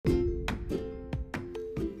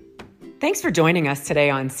Thanks for joining us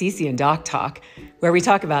today on Cece and Doc Talk, where we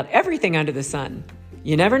talk about everything under the sun.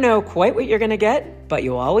 You never know quite what you're going to get, but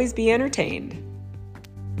you'll always be entertained.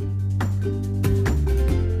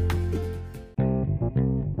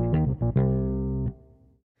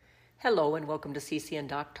 Hello and welcome to Cece and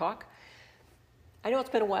Doc Talk. I know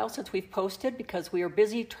it's been a while since we've posted because we are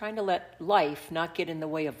busy trying to let life not get in the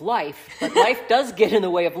way of life, but life does get in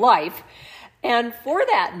the way of life. And for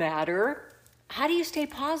that matter, how do you stay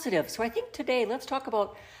positive? So I think today let's talk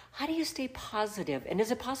about how do you stay positive? And is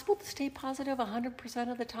it possible to stay positive 100%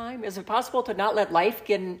 of the time? Is it possible to not let life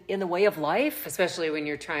get in the way of life? Especially when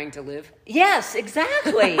you're trying to live. Yes,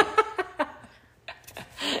 exactly.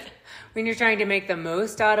 When you're trying to make the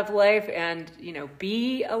most out of life and,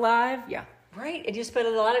 be alive. Yeah. Right, and you spend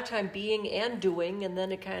a lot of time being and doing, and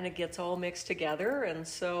then it kind of gets all mixed together. And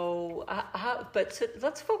so,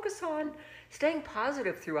 let's focus on staying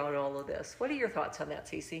positive throughout all of this. What are your thoughts on that,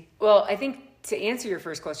 Cece? Well, I think to answer your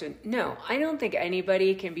first question, no, I don't think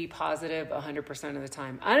anybody can be positive 100% of the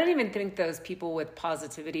time. I don't even think those people with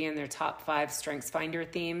positivity in their top 5 Strengths Finder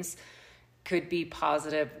themes could be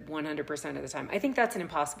positive 100% of the time. I think that's an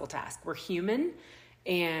impossible task. We're human.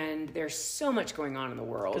 And there's so much going on in the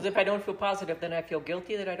world. Because if I don't feel positive, then I feel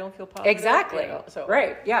guilty that I don't feel positive. Exactly.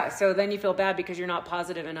 Right. Yeah. So then you feel bad because you're not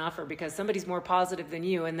positive enough, or because somebody's more positive than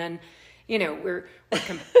you, and then, we're this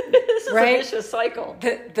is right? a vicious cycle.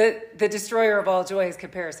 The destroyer of all joy is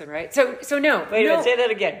comparison, right? So no. Wait a minute. Say that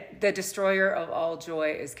again. The destroyer of all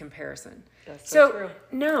joy is comparison. That's so true.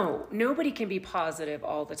 No, nobody can be positive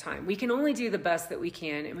all the time. We can only do the best that we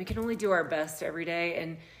can, and we can only do our best every day.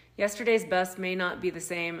 And yesterday's best may not be the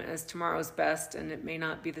same as tomorrow's best, and it may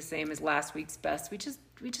not be the same as last week's best. We just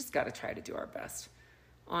got to try to do our best,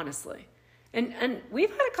 honestly. And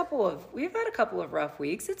we've had a couple of rough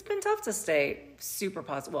weeks. It's been tough to stay super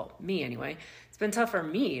positive. Well, me anyway. It's been tough for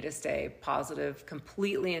me to stay positive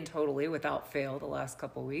completely and totally without fail the last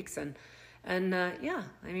couple of weeks. And yeah,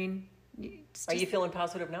 I mean, are you feeling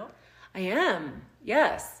positive now? I am.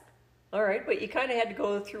 Yes. All right, but you kind of had to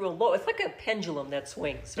go through a low. It's like a pendulum that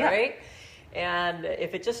swings, right? Yeah. And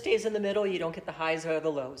if it just stays in the middle, you don't get the highs or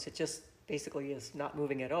the lows. It just basically is not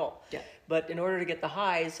moving at all. Yeah. But in order to get the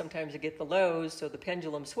highs, sometimes you get the lows, so the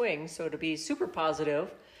pendulum swings. So to be super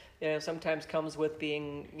positive, sometimes comes with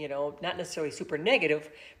being, not necessarily super negative,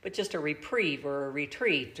 but just a reprieve or a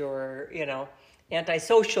retreat or,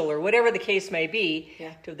 antisocial or whatever the case may be,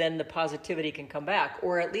 to then the positivity can come back,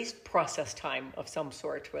 or at least process time of some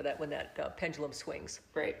sort when that pendulum swings.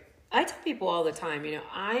 Right. I tell people all the time,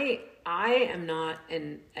 I am not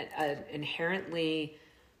an inherently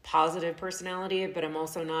positive personality, but I'm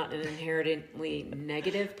also not an inherently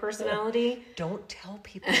negative personality. Don't tell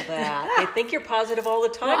people that. They think you're positive all the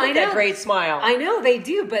time with that great smile. I know they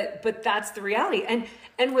do, but that's the reality.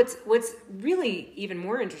 And what's really even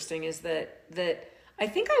more interesting is that I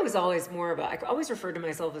think I was always I always referred to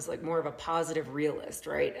myself as like more of a positive realist,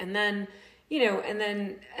 right? And then,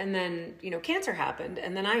 cancer happened,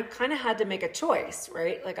 and then I kind of had to make a choice,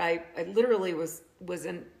 right? Like I literally was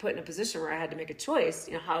put in a position where I had to make a choice.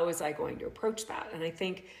 How was I going to approach that? And I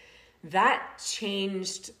think that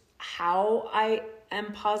changed how I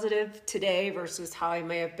am positive today versus how I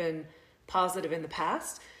may have been positive in the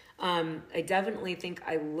past. I definitely think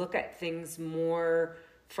I look at things more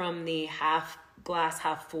from the glass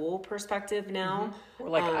half full perspective now. Or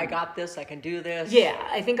like, I got this, I can do this. Yeah,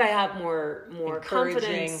 I think I have more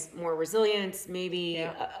confidence, more resilience, maybe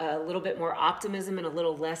a little bit more optimism and a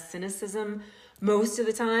little less cynicism most of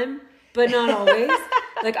the time, but not always.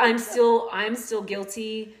 Like I'm still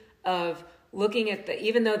guilty of looking at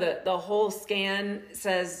even though the whole scan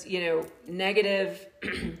says, negative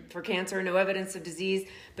for cancer, no evidence of disease,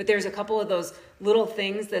 but there's a couple of those little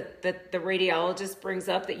things that the radiologist brings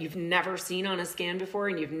up that you've never seen on a scan before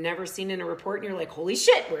and you've never seen in a report, and you're like, holy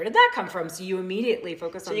shit, where did that come from? So you immediately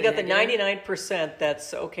focus on So you got the 99%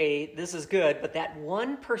 that's, okay, this is good, but that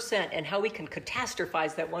 1% and how we can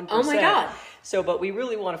catastrophize that 1%. Oh my God. So, but we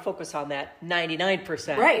really want to focus on that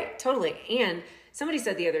 99%. Right, totally. And somebody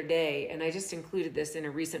said the other day, and I just included this in a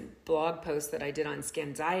recent blog post that I did on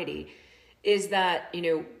Scanxiety, is that,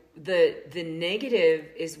 the negative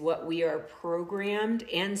is what we are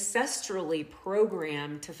ancestrally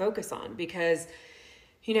programmed to focus on, because,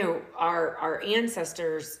 our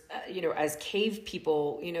ancestors, as cave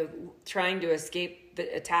people, trying to escape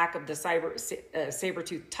the attack of the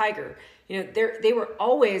saber-toothed tiger, they were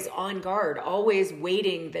always on guard, always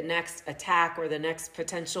waiting the next attack or the next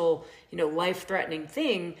potential, life-threatening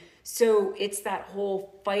thing. So it's that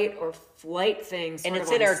whole fight or flight thing. And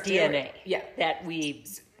it's in our DNA. Yeah. That we,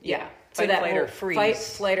 So that whole fight,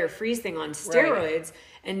 flight, or freeze thing on steroids. Right.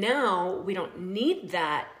 And now we don't need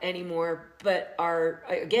that anymore, but our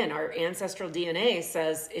ancestral DNA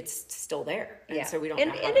says it's still there. And so we don't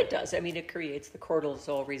and it does. I mean, it creates the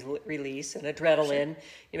cortisol release and adrenaline.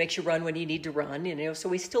 It makes you run when you need to run, so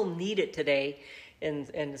we still need it today.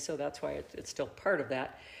 And so that's why it's still part of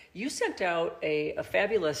that. You sent out a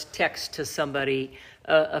fabulous text to somebody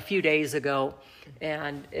a few days ago,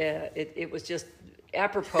 and it was just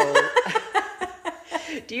apropos.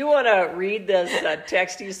 Do you want to read this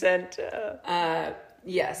text you sent?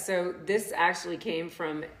 Yeah, so this actually came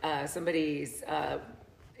from somebody's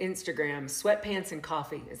Instagram. Sweatpants and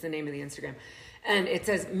Coffee is the name of the Instagram. And it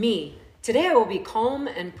says, "Me, today I will be calm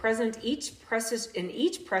and present in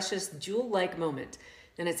each precious jewel-like moment."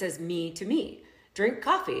 Then it says, "Me to me. Drink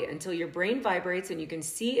coffee until your brain vibrates and you can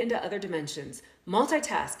see into other dimensions.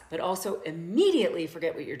 Multitask, but also immediately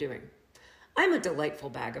forget what you're doing. I'm a delightful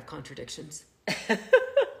bag of contradictions."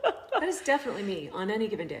 That is definitely me on any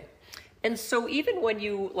given day. And so even when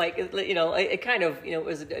you it kind of, it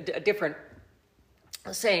was a different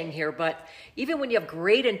saying here, but even when you have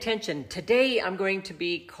great intention, today I'm going to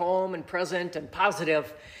be calm and present and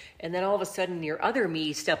positive, and then all of a sudden your other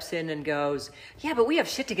me steps in and goes, "Yeah, but we have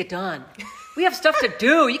shit to get done. We have stuff to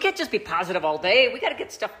do. You can't just be positive all day. We got to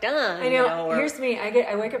get stuff done." I know. Here's me.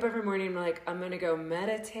 I wake up every morning and I'm like, I'm going to go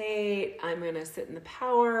meditate. I'm going to sit in the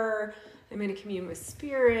power. I'm going to commune with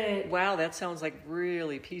spirit. Wow, that sounds like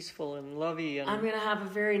really peaceful and lovey. And I'm going to have a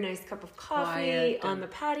very nice cup of coffee on the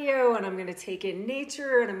patio, and I'm going to take in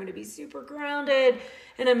nature, and I'm going to be super grounded,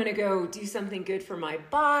 and I'm going to go do something good for my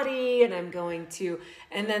body, and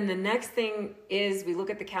and then the next thing is we look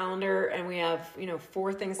at the calendar and we have,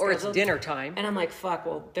 4 things scheduled. Or it's dinner time. And I'm like, fuck,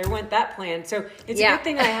 well, there went that plan. So it's a good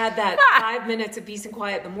thing I had that 5 minutes of peace and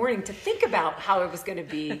quiet in the morning to think about how it was going to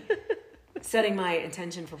be. Setting my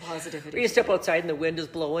intention for positivity. You step outside and the wind is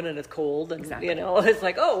blowing and it's cold, and it's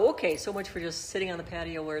like, oh, okay, so much for just sitting on the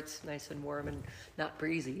patio where it's nice and warm and not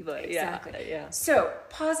breezy, but yeah. So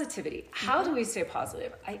positivity. How do we stay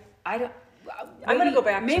positive? I don't. I'm going to go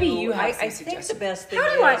back. Maybe you have I think the best thing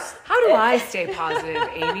How do I stay positive,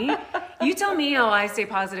 Amy? You tell me how I stay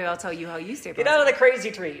positive. I'll tell you how you stay positive. Get out of the crazy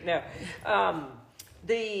tree. No,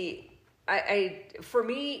 for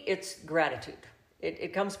me, it's gratitude.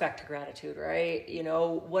 It comes back to gratitude, right?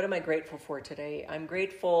 What am I grateful for today? I'm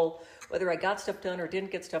grateful whether I got stuff done or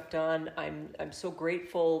didn't get stuff done. I'm so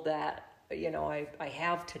grateful that, I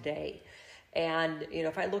have today. And,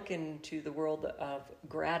 if I look into the world of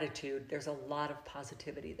gratitude, there's a lot of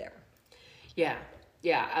positivity there. Yeah,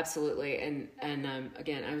 absolutely. And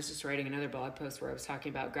again, I was just writing another blog post where I was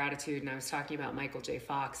talking about gratitude, and I was talking about Michael J.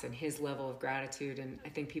 Fox and his level of gratitude. And I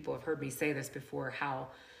think people have heard me say this before, how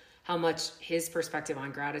much his perspective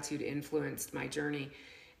on gratitude influenced my journey.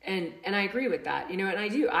 And I agree with that, and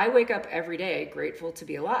I wake up every day grateful to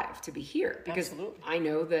be alive, to be here, because Absolutely. I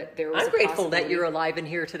know that there was I'm grateful that you're alive and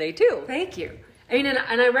here today too. Thank you. I mean,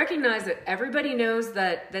 and I recognize that everybody knows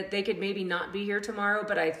that they could maybe not be here tomorrow,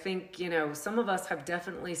 but I think, some of us have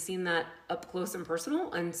definitely seen that up close and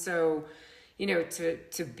personal. And so,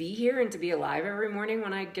 to be here and to be alive every morning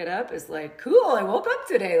when I get up is like, cool, I woke up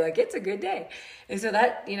today. Like, it's a good day. And so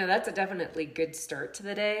that, that's a definitely good start to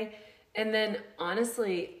the day. And then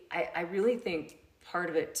honestly, I really think part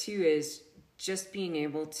of it too is just being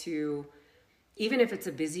able to, even if it's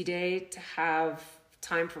a busy day, to have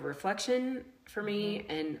time for reflection for me,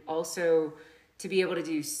 and also to be able to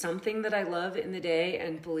do something that I love in the day.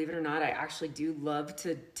 And believe it or not, I actually do love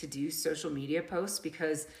to do social media posts,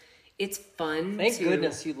 because it's fun. Thank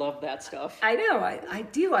goodness you love that stuff. I know, I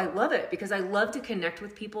do. I love it because I love to connect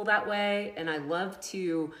with people that way. And I love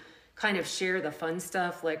to kind of share the fun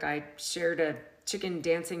stuff. Like I shared a chicken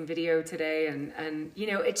dancing video today, and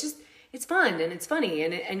it's fun and it's funny,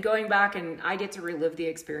 and going back, and I get to relive the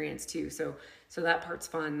experience too. So that part's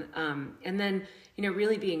fun. And then,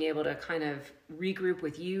 really being able to kind of regroup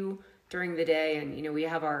with you during the day. And, we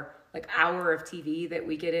have our hour of TV that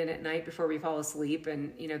we get in at night before we fall asleep.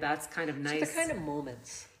 And, that's kind of nice. So the kind of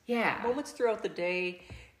moments. Yeah. Moments throughout the day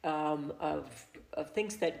of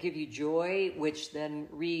things that give you joy, which then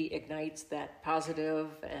reignites that positive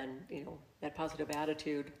and, that positive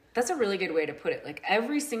attitude. That's a really good way to put it. Like,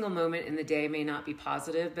 every single moment in the day may not be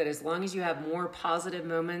positive, but as long as you have more positive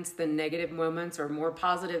moments than negative moments, or more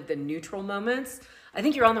positive than neutral moments, I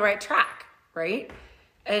think you're on the right track, right?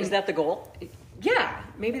 And is that the goal? Yeah,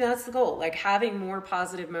 maybe that's the goal. Like, having more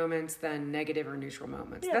positive moments than negative or neutral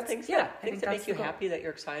moments. Yeah, things that make you happy, that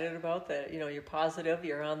you're excited about, that, you're positive,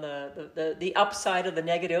 you're on the upside of the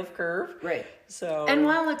negative curve. Right. So, and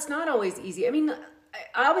while it's not always easy, I mean,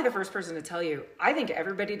 I'll be the first person to tell you, I think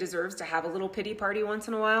everybody deserves to have a little pity party once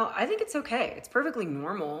in a while. I think it's okay. It's perfectly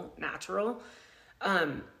normal, natural.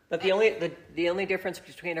 But the only difference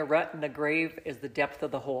between a rut and a grave is the depth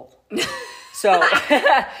of the hole. So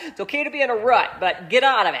it's okay to be in a rut, but get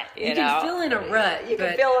out of it. You can fill in a rut. You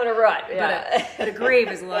can fill in a rut, yeah. But a grave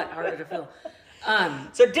is a lot harder to fill.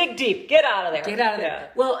 So dig deep. Get out of there. Get out of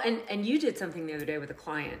there. Well, and you did something the other day with a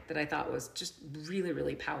client that I thought was just really,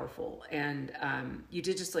 really powerful. And you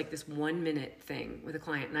did just like this 1 minute thing with a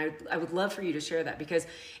client. And I would love for you to share that, because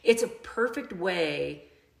it's a perfect way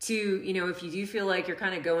to, you know, if you do feel like you're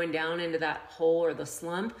kind of going down into that hole or the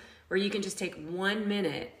slump, where you can just take 1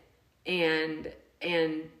 minute and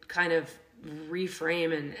kind of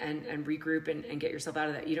reframe and regroup and get yourself out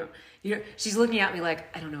of that. You don't, she's looking at me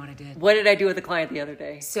like, I don't know what I did. What did I do with the client the other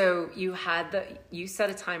day? So you set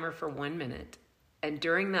a timer for 1 minute. And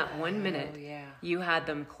during that 1 minute, you had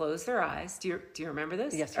them close their eyes. Do you remember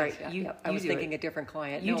this? Yes. All right, yeah. I was thinking a different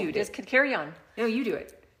client. You do it. Just carry on. No, you do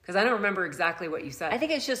it. Because I don't remember exactly what you said. I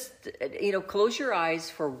think it's just, close your eyes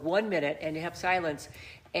for 1 minute and you have silence,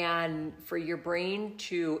 and for your brain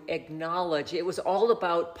to acknowledge. It was all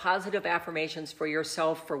about positive affirmations for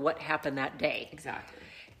yourself for what happened that day. Exactly.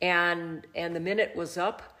 And the minute was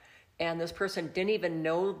up, and this person didn't even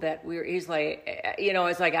know that he's like,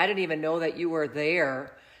 it's like, I didn't even know that you were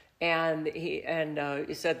there. And he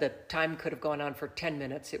said the time could have gone on for 10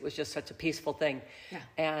 minutes. It was just such a peaceful thing. Yeah.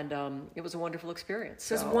 And it was a wonderful experience.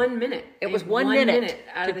 So it's 1 minute. It was 1 minute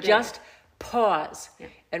to just pause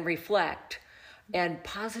and reflect, and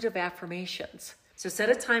positive affirmations. So set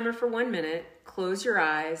a timer for 1 minute, close your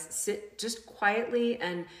eyes, sit just quietly,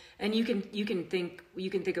 and you can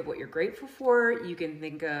think of what you're grateful for. You can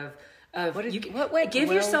think of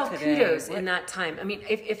give yourself kudos in that time. I mean,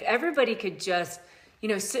 if everybody could just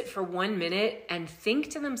sit for 1 minute and think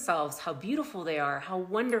to themselves how beautiful they are, how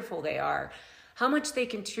wonderful they are, how much they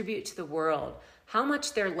contribute to the world, how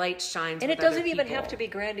much their light shines. And it doesn't even have to be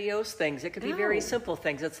grandiose things. It could be very simple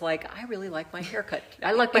things. It's like, I really like my haircut.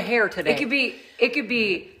 I like my hair today. It could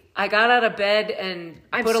be I got out of bed and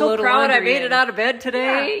I'm put so a little proud laundry I made in. it out of bed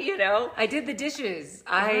today. Yeah. I did the dishes.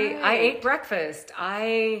 I ate breakfast.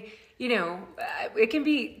 It can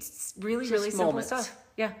be really, really simple moments. stuff.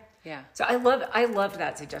 Yeah. Yeah. So I loved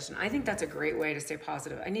that suggestion. I think that's a great way to stay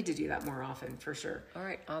positive. I need to do that more often, for sure. All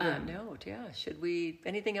right. On that note,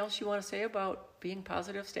 anything else you want to say about being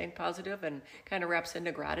positive, staying positive, and kind of wraps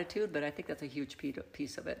into gratitude? But I think that's a huge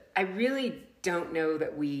piece of it. I really don't know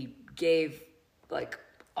that we gave like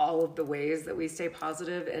all of the ways that we stay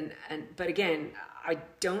positive. But again, I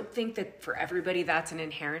don't think that for everybody that's an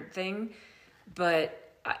inherent thing, but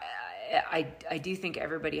I do think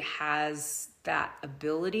everybody has that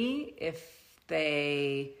ability if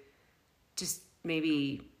they just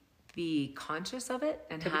maybe be conscious of it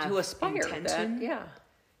and have to aspire intention. That,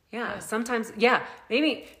 yeah. Sometimes,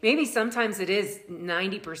 maybe sometimes it is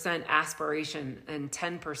 90% aspiration and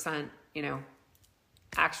 10%,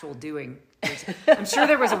 actual doing. I'm sure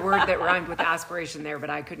there was a word that rhymed with aspiration there,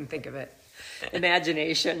 but I couldn't think of it.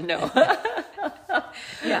 Imagination, no.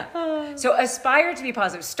 Yeah. So aspire to be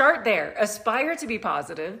positive. Start there. Aspire to be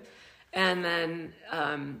positive. And then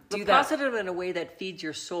do that. Positive in a way that feeds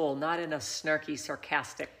your soul, not in a snarky,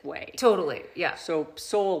 sarcastic way. Totally. Yeah. So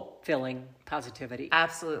soul-filling positivity.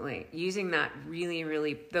 Absolutely. Using that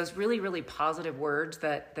those really positive words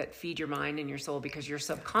that feed your mind and your soul, because your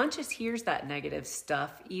subconscious hears that negative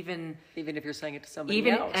stuff even if you're saying it to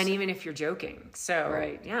somebody else. And even if you're joking. So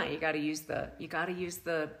right. Yeah, you got to use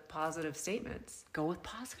the positive statements. Go with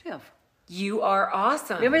positive. You are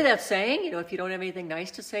awesome. Remember that saying? If you don't have anything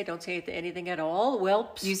nice to say, don't say anything at all.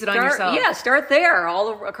 Well, use it on yourself. Yeah, start there,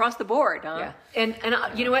 all across the board. Huh? Yeah, and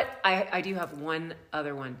you know what? I do have one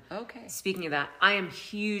other one. Okay. Speaking of that, I am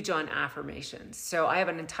huge on affirmations. So I have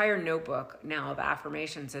an entire notebook now of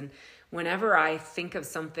affirmations, and whenever I think of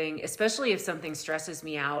something, especially if something stresses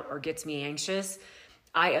me out or gets me anxious,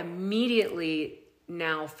 I immediately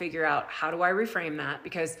now figure out, how do I reframe that?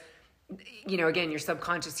 Because again, your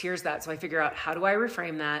subconscious hears that. So I figure out, how do I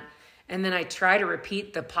reframe that? And then I try to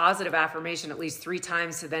repeat the positive affirmation at least 3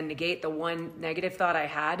 times to then negate the one negative thought I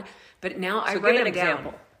had. But now I write them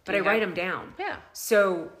down. But I write them down. Yeah.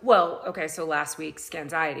 So, so last week's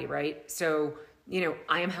anxiety, right? So,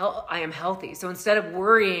 I am healthy. So instead of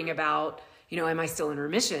worrying about, am I still in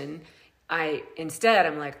remission?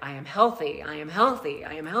 I'm like, I am healthy.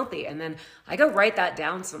 And then I go write that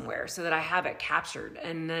down somewhere so that I have it captured.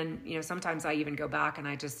 And then, sometimes I even go back and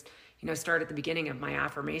I just, start at the beginning of my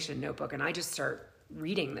affirmation notebook and I just start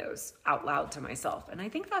reading those out loud to myself. And I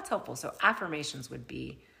think that's helpful. So affirmations would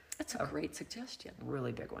be... That's a great suggestion.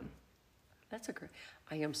 Really big one. That's a great.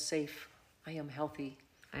 I am safe. I am healthy.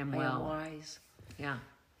 I am well. I am wise. Yeah.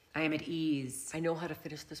 I am at ease. I know how to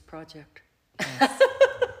finish this project. Yes.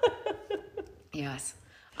 Yes.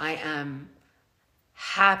 I am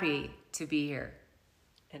happy to be here.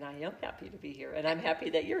 And I am happy to be here. And I'm happy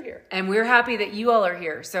that you're here. And we're happy that you all are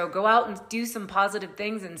here. So go out and do some positive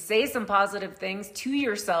things and say some positive things to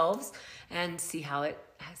yourselves and see how it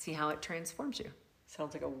transforms you.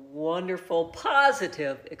 Sounds like a wonderful,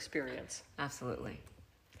 positive experience. Absolutely.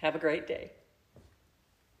 Have a great day.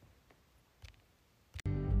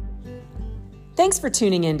 Thanks for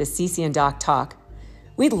tuning in to CC and Doc Talk.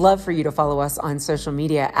 We'd love for you to follow us on social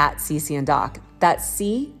media at CC and Doc. That's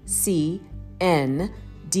CCNDOC.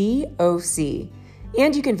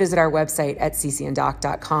 And you can visit our website at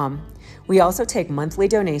ccanddoc.com. We also take monthly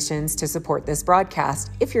donations to support this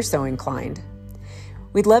broadcast if you're so inclined.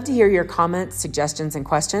 We'd love to hear your comments, suggestions, and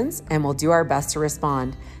questions, and we'll do our best to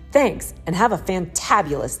respond. Thanks, and have a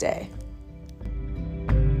fantabulous day.